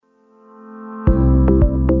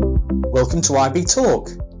Welcome to IB Talk,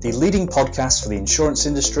 the leading podcast for the insurance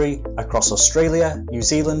industry across Australia, New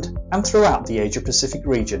Zealand, and throughout the Asia Pacific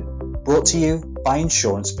region, brought to you by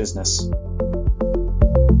Insurance Business.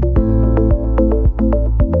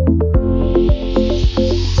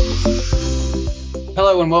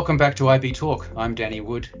 Hello and welcome back to IB Talk. I'm Danny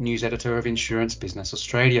Wood, News Editor of Insurance Business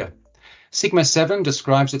Australia. Sigma7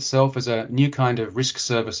 describes itself as a new kind of risk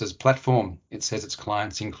services platform. It says its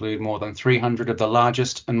clients include more than 300 of the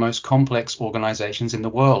largest and most complex organisations in the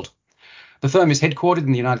world. The firm is headquartered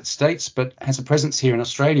in the United States but has a presence here in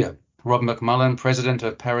Australia. Rob McMullen, president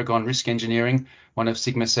of Paragon Risk Engineering, one of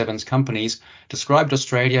Sigma7's companies, described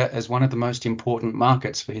Australia as one of the most important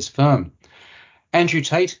markets for his firm. Andrew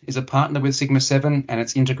Tait is a partner with Sigma7 and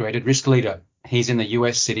its integrated risk leader. He's in the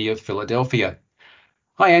US city of Philadelphia.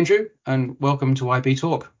 Hi, Andrew, and welcome to IB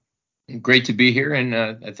Talk. Great to be here,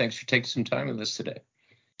 and thanks for taking some time with us today.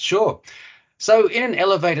 Sure. So in an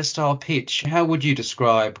elevator-style pitch, how would you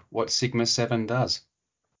describe what Sigma7 does?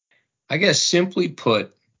 I guess simply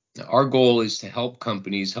put, our goal is to help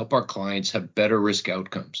companies, help our clients have better risk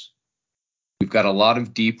outcomes. We've got a lot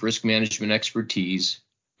of deep risk management expertise.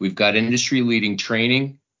 We've got industry-leading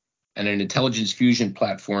training and an intelligence fusion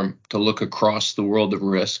platform to look across the world of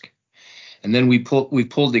risk. And then we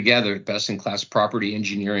pulled together best-in-class property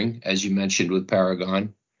engineering, as you mentioned, with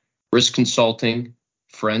Paragon, risk consulting,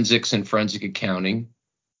 forensics and forensic accounting,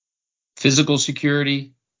 physical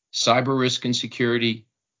security, cyber risk and security,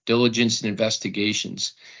 diligence and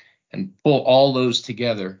investigations, and pull all those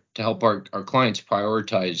together to help our clients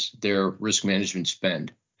prioritize their risk management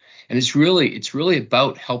spend. And it's really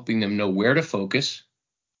about helping them know where to focus,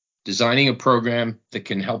 designing a program that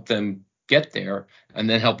can help them get there, and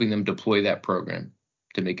then helping them deploy that program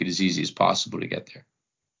to make it as easy as possible to get there.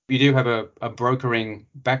 You do have a brokering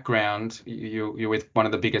background. You're with one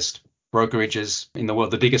of the biggest brokerages in the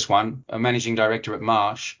world, the biggest one, a managing director at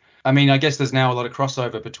Marsh. I mean, I guess there's now a lot of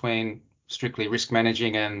crossover between strictly risk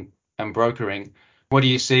managing and brokering. What do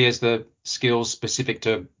you see as the skills specific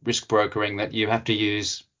to risk brokering that you have to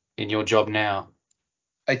use in your job now?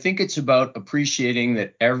 I think it's about appreciating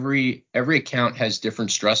that every account has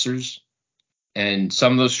different stressors. And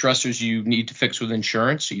some of those stressors you need to fix with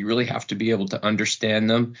insurance. So you really have to be able to understand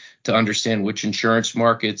them, to understand which insurance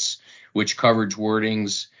markets, which coverage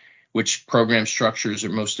wordings, which program structures are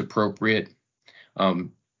most appropriate.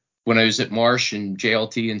 When I was at Marsh and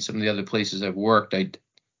JLT and some of the other places I've worked, I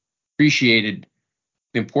appreciated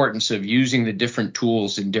the importance of using the different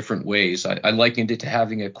tools in different ways. I likened it to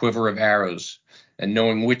having a quiver of arrows and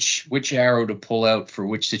knowing which arrow to pull out for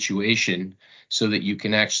which situation, so that you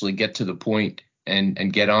can actually get to the point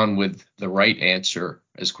and get on with the right answer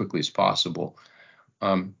as quickly as possible.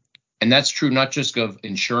 And that's true not just of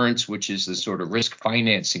insurance, which is the sort of risk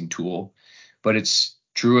financing tool, but it's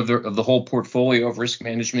true of the whole portfolio of risk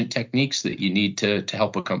management techniques that you need to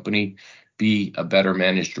help a company be a better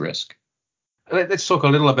managed risk. Let's talk a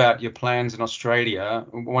little about your plans in Australia.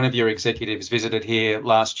 One of your executives visited here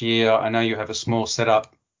last year. I know you have a small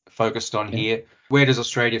setup focused on here. Where does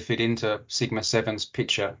Australia fit into Sigma7's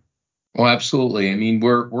picture? Well, absolutely. I mean,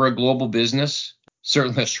 we're a global business.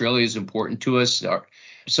 Certainly, Australia is important to us.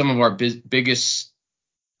 Some of our biggest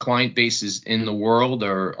client bases in the world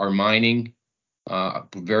are mining.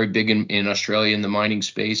 Very big in Australia in the mining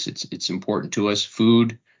space. It's important to us.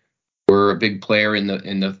 Food. We're a big player in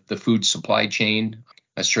the food supply chain.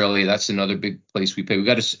 Australia, that's another big place we play. We've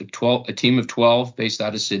got a team of 12 based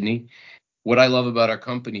out of Sydney. What I love about our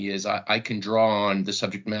company is I can draw on the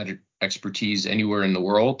subject matter expertise anywhere in the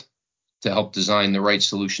world to help design the right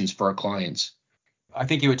solutions for our clients. I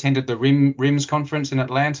think you attended the RIMS conference in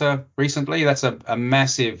Atlanta recently. That's a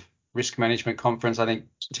massive risk management conference. I think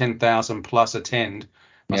 10,000 plus attend.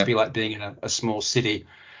 Must be like being in a small city.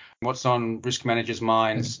 What's on risk managers'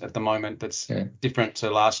 minds at the moment that's different to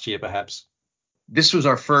last year, perhaps? This was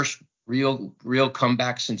our first real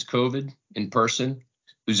comeback since COVID in person.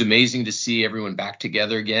 It was amazing to see everyone back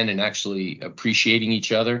together again and actually appreciating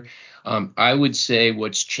each other. I would say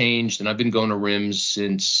what's changed, and I've been going to RIMS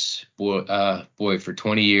since, for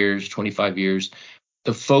 20 years, 25 years,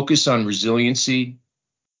 the focus on resiliency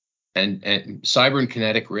and cyber and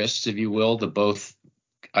kinetic risks, if you will, the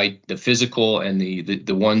physical and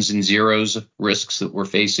the ones and zeros risks that we're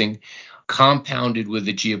facing, compounded with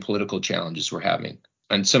the geopolitical challenges we're having.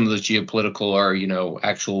 And some of those geopolitical are,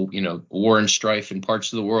 actual, war and strife in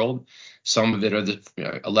parts of the world. Some of it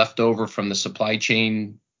are a leftover from the supply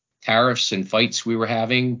chain tariffs and fights we were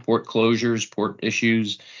having, port closures, port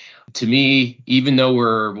issues. To me, even though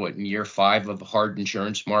we're in year 5 of a hard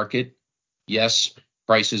insurance market, yes,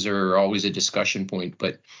 prices are always a discussion point,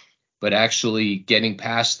 but but actually getting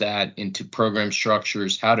past that into program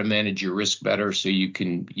structures, how to manage your risk better so you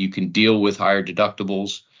can deal with higher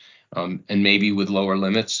deductibles, and maybe with lower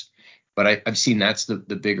limits. But I've seen that's the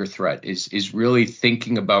bigger threat is really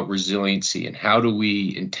thinking about resiliency and how do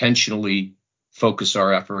we intentionally focus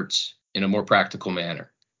our efforts in a more practical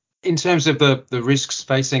manner. In terms of the risks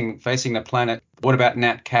facing the planet, what about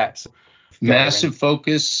nat cats? Massive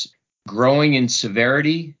focus, growing in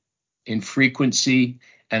severity, in frequency,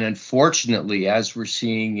 and unfortunately, as we're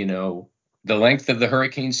seeing, the length of the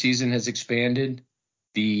hurricane season has expanded.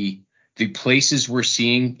 The places we're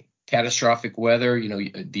seeing catastrophic weather,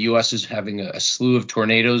 the U.S. is having a slew of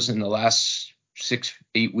tornadoes in the last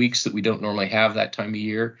 6-8 weeks that we don't normally have that time of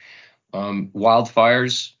year.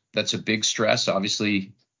 Wildfires, that's a big stress.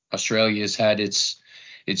 Obviously, Australia has had its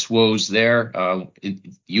woes there.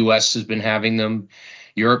 U.S. has been having them.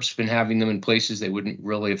 Europe's been having them in places they wouldn't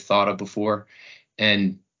really have thought of before.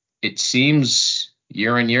 And it seems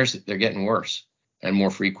year on year they're getting worse and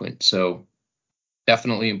more frequent. So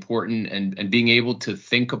definitely important, and being able to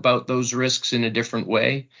think about those risks in a different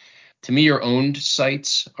way. To me, your owned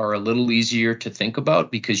sites are a little easier to think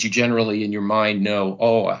about because you generally in your mind know,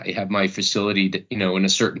 oh, I have my facility, in a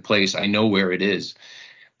certain place. I know where it is.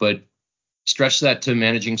 But stretch that to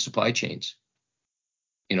managing supply chains.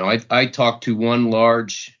 I talked to one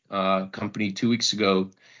large company 2 weeks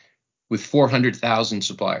ago with 400,000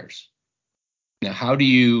 suppliers. Now, how do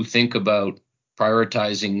you think about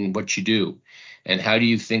prioritizing what you do? And how do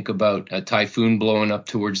you think about a typhoon blowing up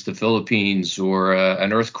towards the Philippines or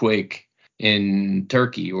an earthquake in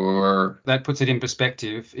Turkey? Or that puts it in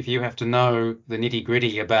perspective. If you have to know the nitty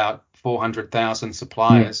gritty about 400,000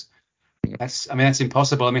 suppliers, that's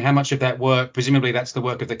impossible. I mean, how much of that work, presumably that's the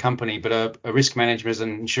work of the company, but a risk managers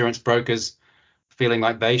and insurance brokers feeling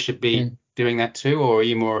like they should be doing that too, or are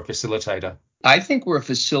you more a facilitator? I think we're a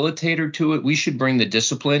facilitator to it. We should bring the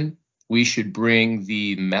discipline. We should bring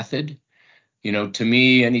the method. To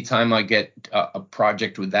me, anytime I get a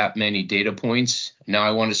project with that many data points, now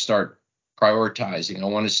I want to start prioritizing. I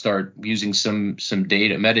want to start using some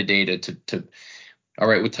data, metadata to all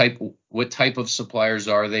right, what type of suppliers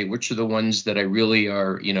are they? Which are the ones that I really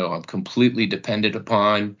are, I'm completely dependent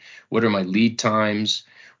upon? What are my lead times?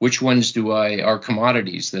 Which ones are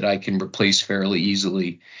commodities that I can replace fairly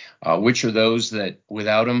easily? Which are those that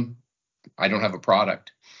without them, I don't have a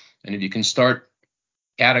product? And if you can start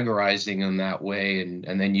categorizing them that way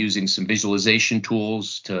and then using some visualization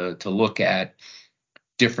tools to look at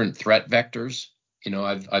different threat vectors.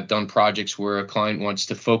 I've done projects where a client wants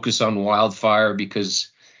to focus on wildfire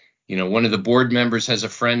because, one of the board members has a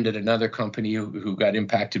friend at another company who got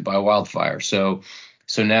impacted by wildfire. So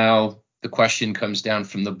now the question comes down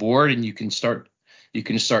from the board, and you can start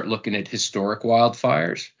looking at historic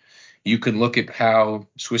wildfires. You can look at how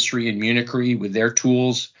Swiss Re and Munich Re with their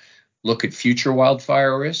tools look at future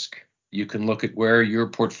wildfire risk. You can look at where your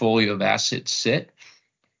portfolio of assets sit.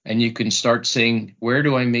 And you can start saying, where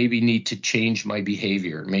do I maybe need to change my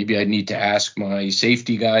behavior? Maybe I need to ask my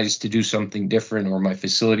safety guys to do something different, or my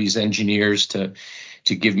facilities engineers to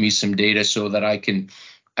give me some data so that I can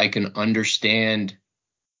understand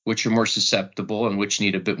which are more susceptible and which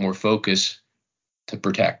need a bit more focus to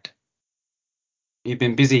protect. You've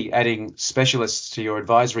been busy adding specialists to your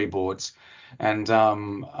advisory boards. And I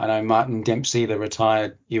know Martin Dempsey, the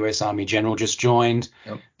retired US Army general, just joined.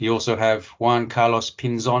 Yep. You also have Juan Carlos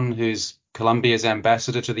Pinzon, who's Colombia's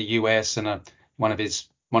ambassador to the US and one of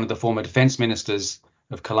the former defense ministers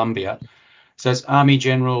of Colombia. So it's Army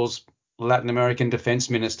generals, Latin American defense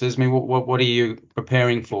ministers. I mean, what are you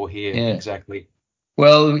preparing for here exactly?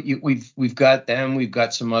 Well, we've got them. We've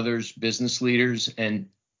got some others, business leaders, and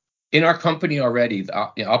in our company already,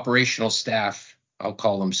 the operational staff, I'll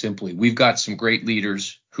call them simply, we've got some great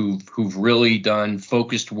leaders who've really done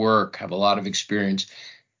focused work, have a lot of experience.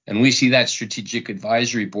 And we see that strategic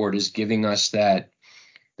advisory board as giving us that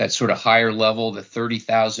sort of higher level, the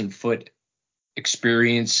 30,000 foot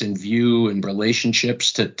experience and view and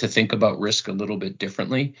relationships to think about risk a little bit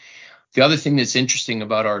differently. The other thing that's interesting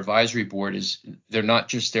about our advisory board is they're not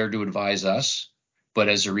just there to advise us, but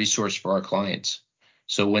as a resource for our clients.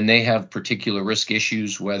 So when they have particular risk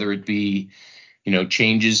issues, whether it be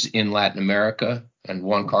changes in Latin America, and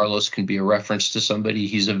Juan Carlos can be a reference to somebody,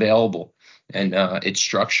 he's available, and it's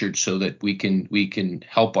structured so that we can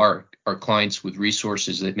help our clients with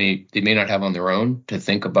resources that they may not have on their own to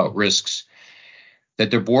think about risks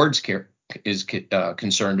that their boards is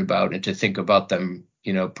concerned about, and to think about them,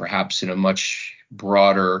 perhaps in a much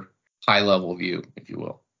broader, high level view, if you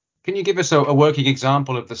will. Can you give us a working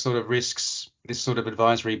example of the sort of risks this sort of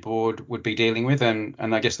advisory board would be dealing with, and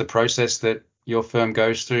I guess the process that your firm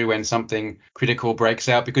goes through when something critical breaks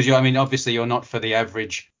out? Because obviously you're not for the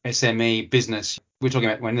average SME business. We're talking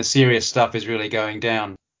about when the serious stuff is really going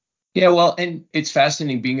down. Yeah, well, and it's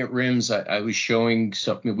fascinating being at RIMS. I was showing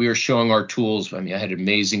something. We were showing our tools. I had an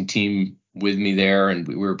amazing team with me there, and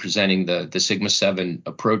we were presenting the Sigma7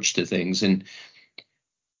 approach to things. And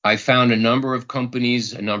I found a number of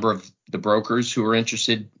companies, a number of the brokers who are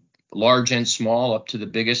interested, large and small, up to the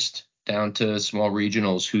biggest, down to small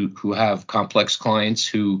regionals who have complex clients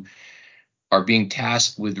who are being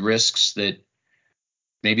tasked with risks that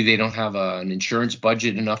maybe they don't have an insurance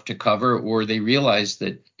budget enough to cover, or they realize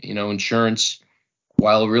that, insurance,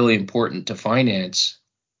 while really important to finance,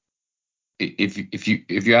 if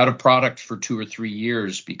you're out of product for 2 or 3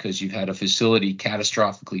 years because you've had a facility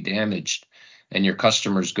catastrophically damaged and your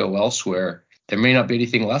customers go elsewhere, there may not be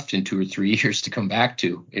anything left in 2 or 3 years to come back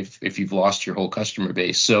to if you've lost your whole customer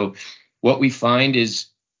base. So what we find is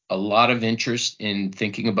a lot of interest in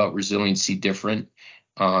thinking about resiliency differently.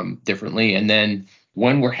 And then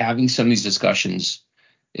when we're having some of these discussions,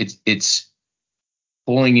 it's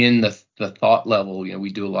pulling in the thought level.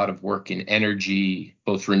 We do a lot of work in energy,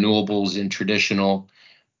 both renewables and traditional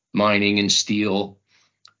mining and steel,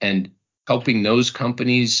 and helping those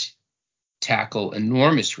companies tackle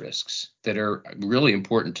enormous risks that are really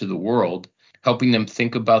important to the world, helping them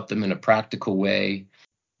think about them in a practical way.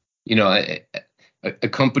 A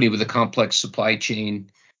company with a complex supply chain,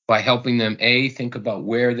 by helping them think about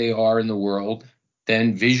where they are in the world,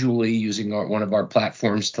 then visually using one of our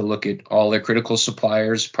platforms to look at all their critical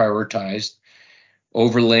suppliers prioritized,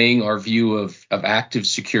 overlaying our view of active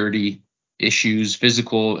security issues,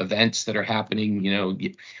 physical events that are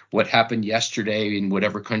happening, what happened yesterday in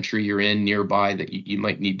whatever country you're in nearby that you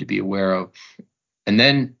might need to be aware of. And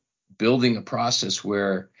then building a process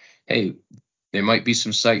where, hey, there might be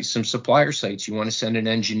some supplier sites you want to send an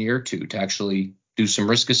engineer to actually do some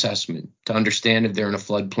risk assessment, to understand if they're in a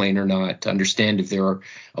floodplain or not, to understand if they're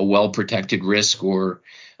a well-protected risk or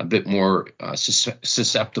a bit more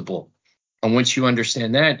susceptible. And once you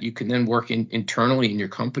understand that, you can then work internally in your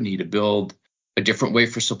company to build a different way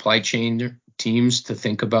for supply chain teams to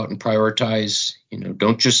think about and prioritize.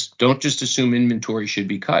 Don't just assume inventory should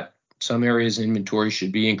be cut. Some areas inventory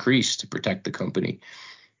should be increased to protect the company.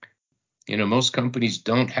 Most companies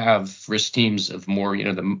don't have risk teams of more.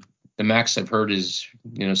 The max I've heard is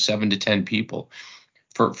 7 to 10 people.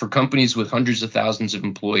 For companies with hundreds of thousands of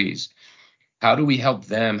employees, how do we help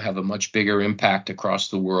them have a much bigger impact across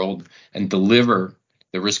the world and deliver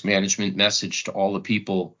the risk management message to all the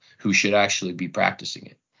people who should actually be practicing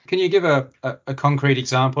it? Can you give a concrete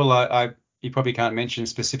example? You probably can't mention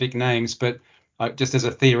specific names, but just as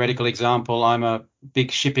a theoretical example, I'm a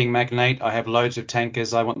big shipping magnate. I have loads of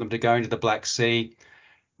tankers. I want them to go into the Black Sea,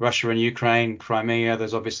 Russia and Ukraine, Crimea.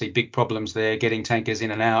 There's obviously big problems there getting tankers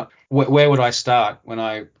in and out. Where would I start when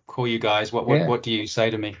I call you guys? What do you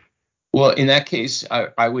say to me? Well, in that case,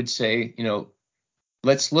 I would say,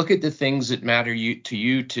 let's look at the things that matter to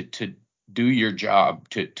you to do your job,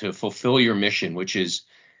 to fulfill your mission, which is,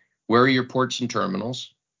 where are your ports and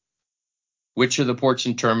terminals? Which are the ports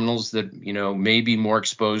and terminals that, may be more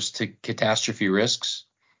exposed to catastrophe risks?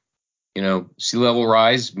 Sea level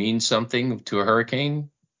rise means something to a hurricane.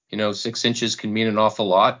 6 inches can mean an awful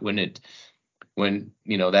lot when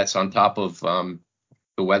that's on top of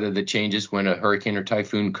the weather that changes when a hurricane or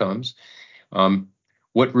typhoon comes.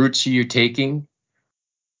 What routes are you taking?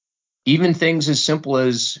 Even things as simple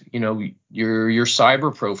as, your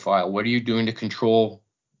cyber profile. What are you doing to control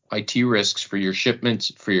IT risks for your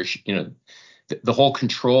shipments, for your, the whole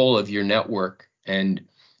control of your network? And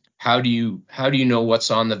how do you know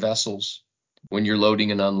what's on the vessels when you're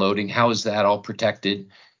loading and unloading? How is that all protected?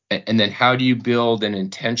 And then how do you build an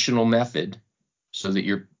intentional method so that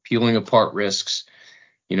you're peeling apart risks,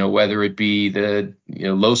 whether it be the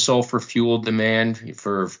low sulfur fuel demand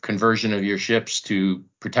for conversion of your ships, to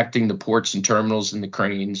protecting the ports and terminals and the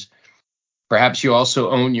cranes. Perhaps you also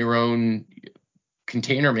own your own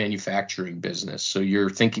container manufacturing business, so you're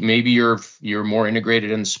thinking maybe you're more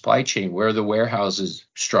integrated in the supply chain. Where are the warehouses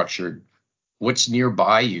structured? What's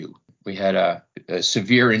nearby you? We had a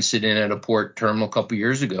severe incident at a port terminal a couple of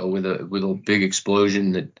years ago with a big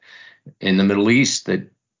explosion that in the Middle East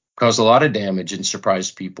that caused a lot of damage and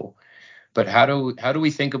surprised people. But how do we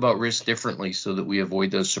think about risk differently so that we avoid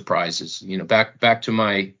those surprises? Back to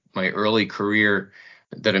my early career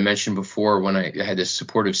that I mentioned before, when I had this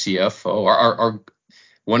supportive CFO, our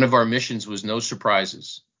one of our missions was no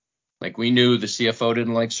surprises. Like, we knew the CFO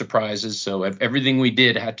didn't like surprises, so everything we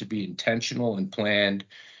did had to be intentional and planned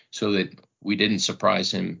so that we didn't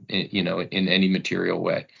surprise him, in any material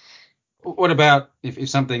way. What about if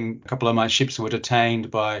something, a couple of my ships were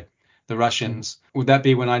detained by the Russians? Would that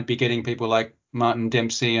be when I'd be getting people like Martin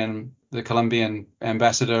Dempsey and the Colombian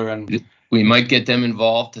ambassador? And we might get them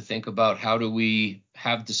involved to think about how do we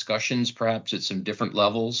have discussions, perhaps at some different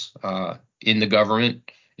levels in the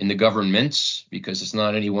government, in the governments, because it's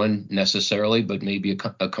not anyone necessarily, but maybe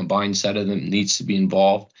a combined set of them needs to be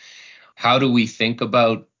involved. How do we think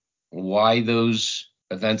about why those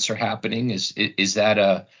events are happening? Is that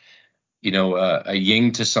a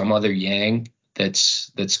yin to some other yang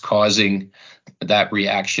that's causing that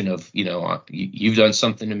reaction of, you've done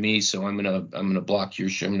something to me, so I'm gonna block your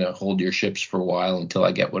ship, I'm gonna hold your ships for a while until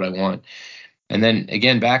I get what I want. And then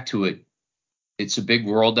again, back to it, it's a big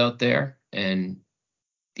world out there, and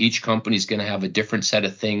each company's going to have a different set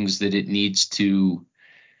of things that it needs to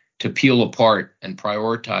peel apart and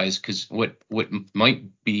prioritize, because what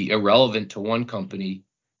might be irrelevant to one company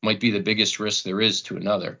might be the biggest risk there is to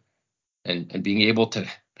another. And being able to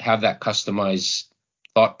have that customized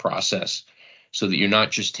thought process so that you're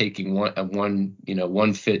not just taking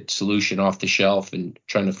one fit solution off the shelf and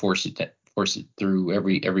trying to force it through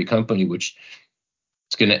every company, which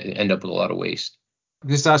it's going to end up with a lot of waste. I'll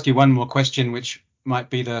just ask you one more question, which might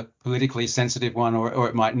be the politically sensitive one, or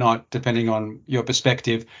it might not, depending on your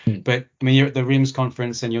perspective. But I mean, you're at the RIMS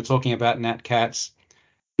conference and you're talking about Nat Cats.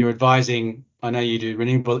 You're advising, I know you do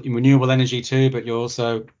renewable energy too, but you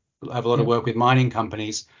also have a lot of work with mining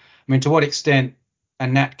companies. I mean, to what extent are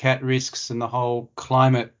Nat Cat risks and the whole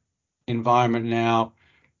climate environment now,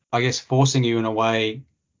 I guess, forcing you in a way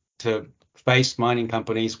to face mining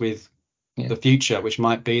companies with the future, which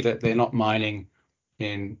might be that they're not mining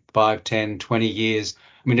in 5, 10, 20 years.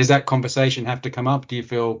 I mean, does that conversation have to come up? Do you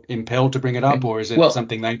feel impelled to bring it up, or is it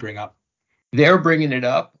something they bring up? They're bringing it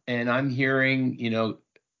up, and I'm hearing,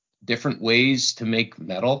 different ways to make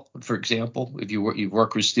metal. For example, if you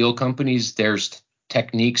work with steel companies, there's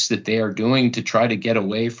techniques that they are doing to try to get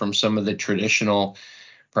away from some of the traditional,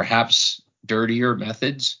 perhaps dirtier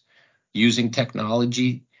methods using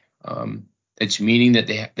technology. It's meaning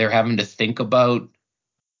that they're having to think about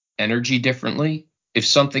energy differently. If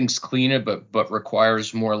something's cleaner but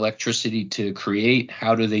requires more electricity to create,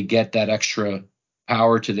 how do they get that extra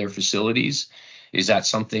power to their facilities? Is that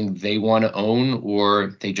something they want to own,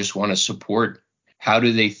 or they just want to support? How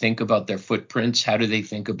do they think about their footprints? How do they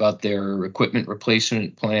think about their equipment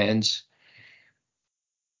replacement plans?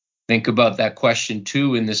 Think about that question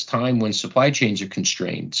too in this time when supply chains are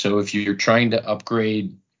constrained. So if you're trying to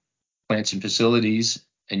upgrade plants and facilities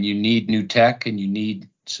and you need new tech and you need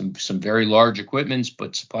some very large equipments,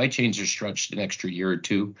 but supply chains are stretched an extra year or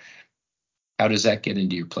two, how does that get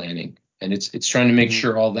into your planning? And it's trying to make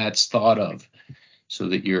sure all that's thought of so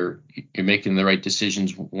that you're making the right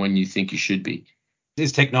decisions when you think you should be.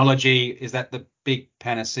 Is that the big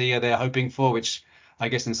panacea they're hoping for, which I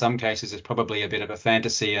guess in some cases is probably a bit of a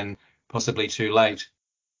fantasy and possibly too late?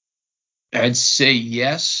 I'd say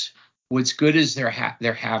yes. What's good is they're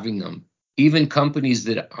having them. Even companies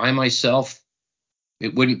that I myself,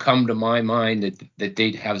 it wouldn't come to my mind that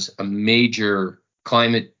they'd have a major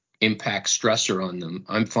climate impact stressor on them.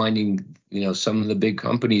 I'm finding, some of the big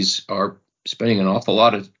companies are spending an awful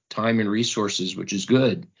lot of time and resources, which is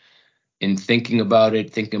good, in thinking about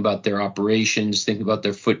it, thinking about their operations, thinking about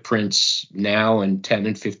their footprints now and 10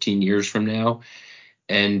 and 15 years from now.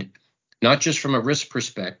 And not just from a risk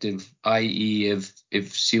perspective, i.e.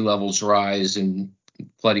 if sea levels rise and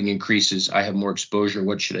flooding increases, I have more exposure,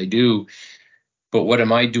 what should I do? But what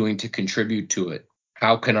am I doing to contribute to it?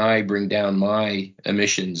 How can I bring down my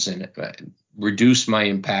emissions and reduce my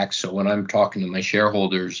impact? So when I'm talking to my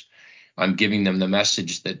shareholders, I'm giving them the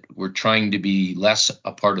message that we're trying to be less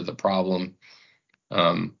a part of the problem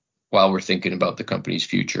while we're thinking about the company's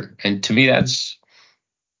future. And to me, that's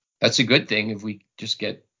a good thing if we just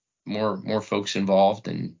get more folks involved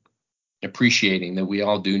and appreciating that we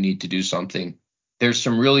all do need to do something. There's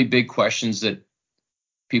some really big questions that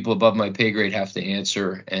people above my pay grade have to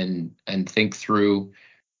answer and think through.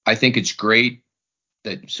 I think it's great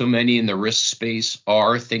that so many in the risk space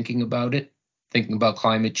are thinking about it, thinking about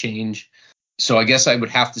climate change. So I guess I would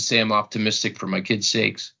have to say I'm optimistic for my kids'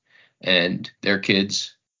 sakes and their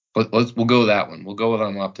kids. But we'll go with that one. We'll go with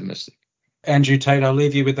I'm optimistic. Andrew Tait, I'll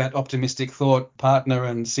leave you with that optimistic thought, partner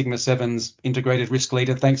and Sigma7's integrated risk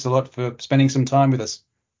leader. Thanks a lot for spending some time with us.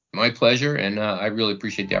 My pleasure, and I really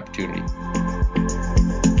appreciate the opportunity.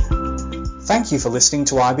 Thank you for listening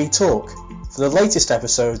to IB Talk. For the latest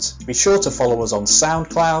episodes, be sure to follow us on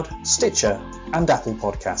SoundCloud, Stitcher, and Apple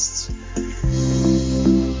Podcasts.